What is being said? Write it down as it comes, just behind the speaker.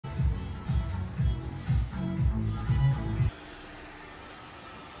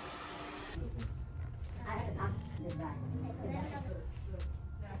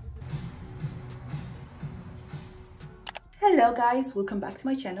هلو جايز، ويلكم باك تو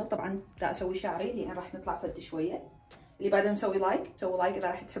ماي شانل. طبعا دا اسوي شعري لان راح نطلع فد شويه. اللي بعده مسوي لايك، سووا لايك اذا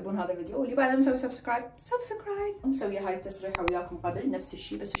راح تحبون هذا الفيديو، واللي بعده مسوي سبسكرايب. مسويه هاي التسريحه وياكم قبل نفس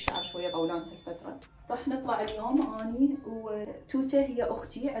الشيء، بس الشعر شويه طولان هالفتره. راح نطلع اليوم اني وتوته، هي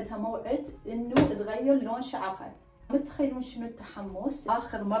اختي، عندها موعد انه تغير لون شعرها. ما تتخيلون شنو التحمس.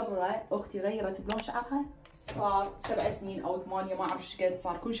 اخر مره اختي غيرت بلون شعرها صار 7 سنين او 8، ما اعرف ايش قد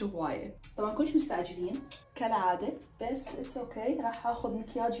صار. كلش هوايه. طبعا كلش مستعجلين كالعاده، بس اتس اوكي. راح اخذ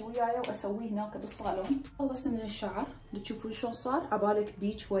مكياجي وياي واسويه هناك بالصالون. خلصنا من الشعر، تشوفون شلون صار. عبالك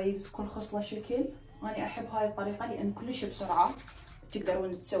بيتش ويفز، كل خصله شكل. انا احب هاي الطريقه لان كلش بسرعه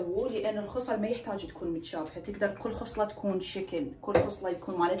تقدرون تسووه، لان الخصل ما يحتاج تكون متشابهه، تقدر كل خصله تكون شكل، كل خصله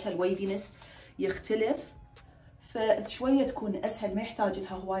يكون مالتها الويفينس يختلف، فشويه تكون اسهل، ما يحتاج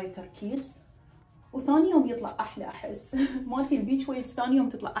لها هوايه تركيز. وثاني يوم يطلع احلى. احس مالتي البيتش ويفز ثاني يوم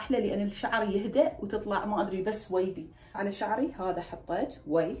تطلع احلى، لان الشعر يهدأ وتطلع ما ادري بس ويفي. على شعري هذا حطيت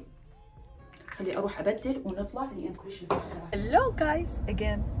وي. خلي اروح ابدل ونطلع لان كلش متاخره. هلو جايز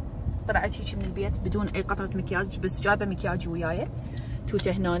اجين. طلعت هيك من البيت بدون اي قطره مكياج، بس جايبه مكياجي وياي.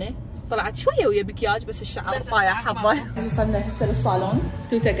 توته هنا طلعت شويه ويا مكياج، بس الشعر طايح حظه. وصلنا هسه للصالون.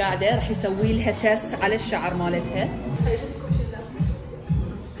 توته قاعده راح يسوي لها تيست على الشعر مالتها. خلي اشوفكم شو لابسه.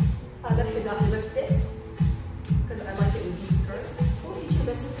 هذا الحذاء لبسته because I like it with these skirts. وهيجي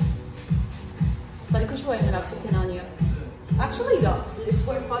لبست. صار لي كل شويه من لابسه تنانير. Actually لا،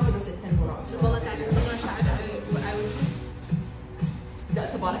 الاسبوع اللي فات لبست تنوراس. والله تعرفين انا شعري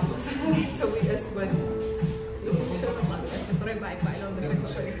لا تبارك الله. راح اسوي اسود.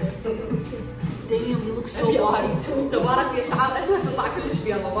 Damn, you look so white. تبارك يا شعر اسود تطلع كلش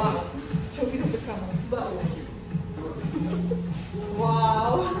بيض. بعرف. شوفيهم بالكاميرا.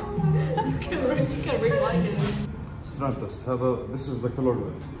 واو. You can rewind it. Strand test. This is the color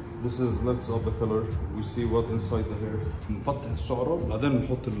left. This is left of the color. We see what inside the hair. نفتح الشعرة بعدين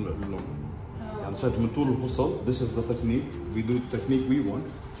نحط اللون. يعني شايف من طول الخصل. This is the technique. We do the technique we want.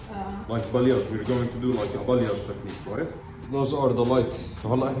 Like balayage. We're going to do like a balayage technique, right? Those are the light.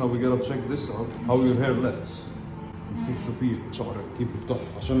 فهلا احنا we gotta check this out. How your hair lets. نشوف شو فيه شعرك كيف يفتح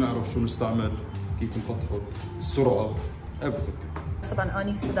عشان نعرف شو نستعمل، كيف نفتحه، السرعة، everything. طبعا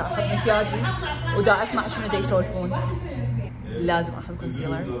اني دا احط مكياجي ودا اسمع شنو دا يسولفون. لازم احط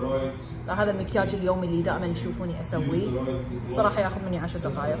كونسيلر. هذا المكياج اليومي اللي دائما تشوفوني اسويه. صراحه ياخذ مني 10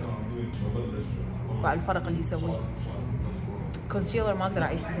 دقائق. بعد الفرق اللي يسويه. كونسيلر ما اقدر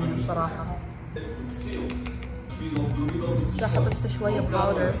اعيش بدونه بصراحه. دا احط بس شويه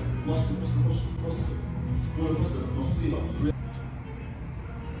باودر.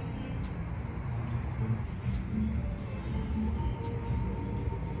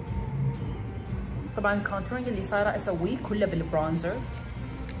 طبعا الكونتورنج اللي صايره اسويه كله بالبرونزر،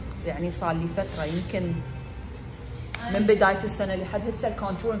 يعني صار لي فتره يمكن من بدايه السنه لحد هسه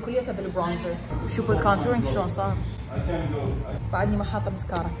الكونتورنج كليته بالبرونزر. شوفوا الكونتورنج شلون صار. بعدني ما حاطه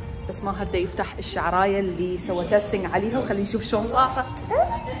مسكارا، بس ما هدا يفتح الشعرايه اللي سوى تيستنج عليها، وخلينا نشوف شلون صارت.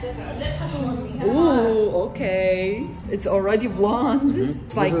 اوه اوكي، it's already blonde.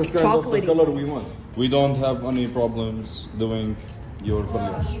 It's like this is kind chocolatey. of the color we want. We don't have any problems doing your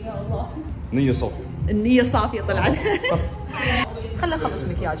balayage. نية صافية. النية صافية طلعت. خلنا اخلص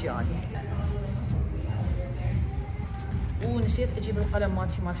مكياجي اني. ونسيت اجيب القلم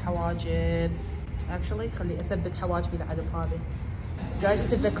مالتي مال حواجب. اكشلي خلي اثبت حواجبي العدب هذه. جايز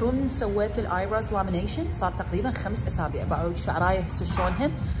تتذكرون سويت الايبروز لامينيشن؟ صار تقريبا 5 اسابيع. بعد الشعرايه هسه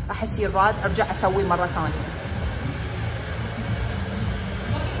شلونها؟ احس يراد ارجع اسوي مره ثانيه.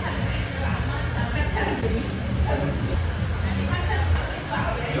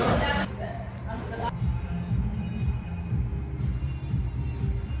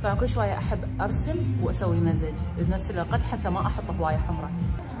 طبعا كل شويه احب ارسم واسوي مزج بنفس الوقت حتى ما احط هوايه حمراء.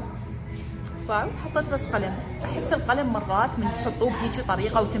 حطيت بس قلم. احس القلم مرات من تحطوه بهيجي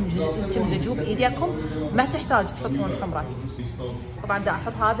طريقه وتمزجوه بايديكم ما تحتاج تحطون حمراء. طبعا دا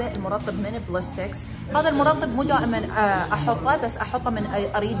احط هذا المرطب من بلاستكس. هذا المرطب مو دائما احطه، بس احطه من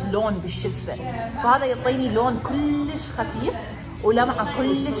اريد لون بالشفه، فهذا يعطيني لون كلش خفيف ولمعه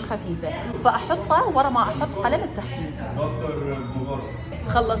كلش خفيفه، فاحطه ورا ما احط قلم التحديد.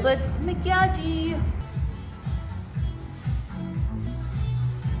 خلصت مكياجي.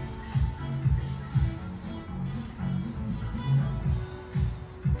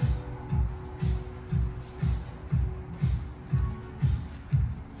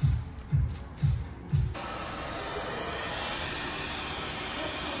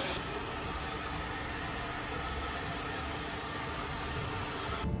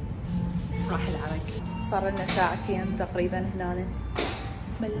 راح العرق. صار لنا ساعتين تقريبا هنا.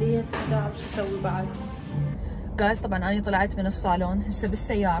 مليت ما اعرف شو اسوي بعد. جايز طبعا انا طلعت من الصالون هسه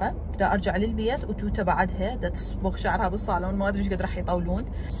بالسياره، بدي ارجع للبيت وتوتا بعدها بدها تصبغ شعرها بالصالون، ما ادري ايش قد راح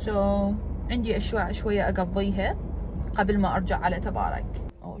يطولون. عندي اشياء شويه اقضيها قبل ما ارجع على تبارك.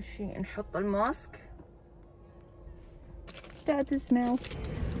 اول شيء نحط الماسك. That smell.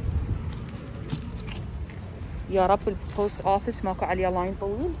 يا رب البوست اوفيس ماكو عليه لاين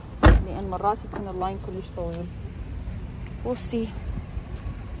طويل، لان مرات يكون اللاين كلش طويل. We'll see.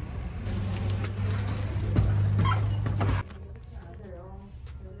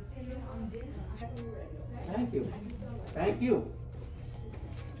 Thank you. Thank you.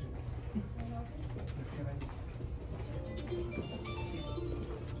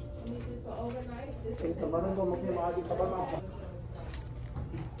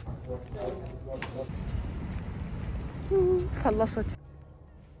 خلصت.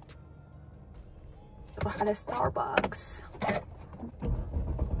 نروح على ستاربكس.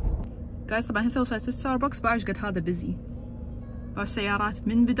 جايز طبعا هسه وصلت الستاربكس، بعرف قد هذا بيزي. السيارات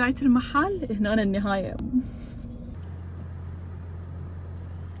من بداية المحل هنا النهاية.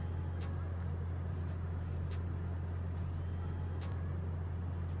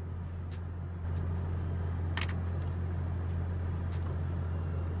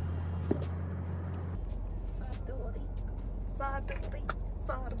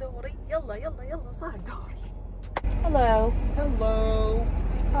 صار دوري يلا يلا يلا صار دوري. Hello. Hello.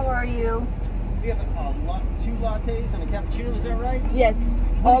 How are you? We have two lattes and a cappuccino, is that right? Yes.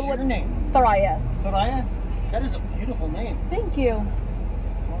 What's your name? Thuraya. Thuraya? That is a beautiful name. Thank you.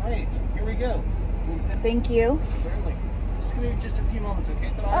 All right, here we go. Thank you. Certainly. Just give me just a few moments, okay,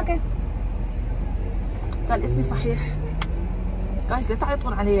 Thuraya? Okay. قال اسمي صحيح. جايز لا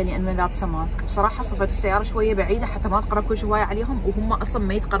تعيطون علي لان انا لابسه ماسك، بصراحه صفت السياره شويه بعيده حتى ما تقرب كل شويه عليهم، وهم اصلا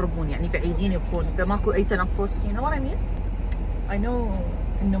ما يتقربون يعني بعيدين يكون، فماكو اي تنفس. You know what I mean? I know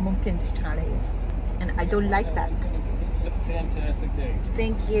انه ممكن تحكون علي and I don't like that. Have a fantastic day.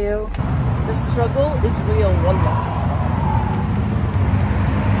 Thank you. The struggle is real والله.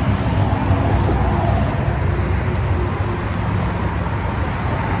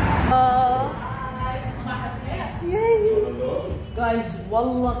 جايز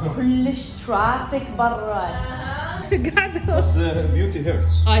والله كلش ترافيك برا. قاعدة. بس beauty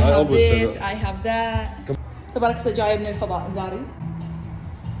hurts. I have always say this, that. I have that. تبارك هسه جاية من الفضاء مداري.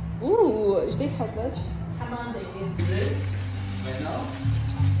 ايش جديد حطلك؟ حمام زي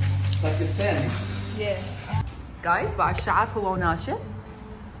Pakistani. جايز بعد الشعر هو وناشف.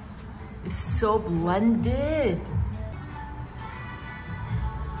 It's so blended.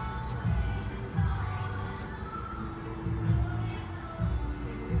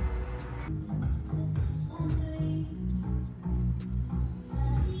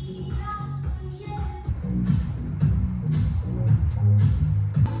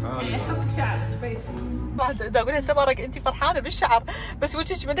 بعد اقول لها تبارك انت فرحانه بالشعر، بس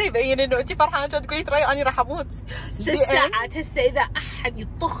وجهك ما يبين انه انت فرحانه، كانت تقولي ثريا انا راح اموت. 6 ساعات هسه اذا احد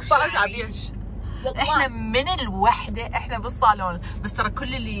يطخ شعري. احنا من الوحده احنا بالصالون، بس ترى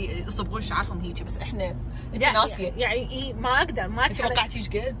كل اللي يصبغون شعرهم هيجي، بس احنا انت ناسيه يعني ما اقدر ما توقعتي ايش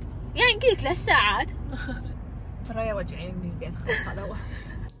قد؟ يعني قلت 3 ساعات. ثريا رجعيني من البيت خلاص على واحد.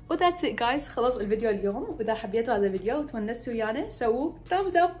 وذاتس ات جايز، خلص الفيديو اليوم. واذا حبيتوا هذا الفيديو وتونستوا ويانا سووا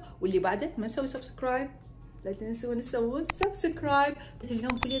thumbs up، واللي بعده ما مسوي سبسكرايب لا تنسون تسوون سبسكرايب. اليوم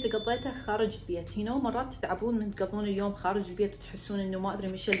كليته قضيته خارج البيت. مرات تتعبون من تقضون اليوم خارج البيت وتحسون انه ما ادري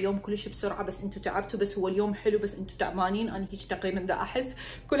مشى اليوم كلش بسرعه، بس انتم تعبتوا، بس هو اليوم حلو بس انتم تعبانين. انا هيك تقريبا دا احس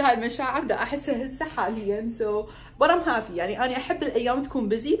كل هاي المشاعر دا احسها هسه حاليا. but I'm happy. يعني انا احب الايام تكون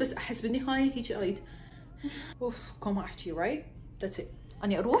بيزي، بس احس بالنهايه هيك اريد كم احكي right. that's it.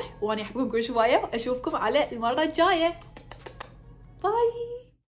 أنا أروح وأنا أحبكم كل شوية، وأشوفكم على المرة الجاية.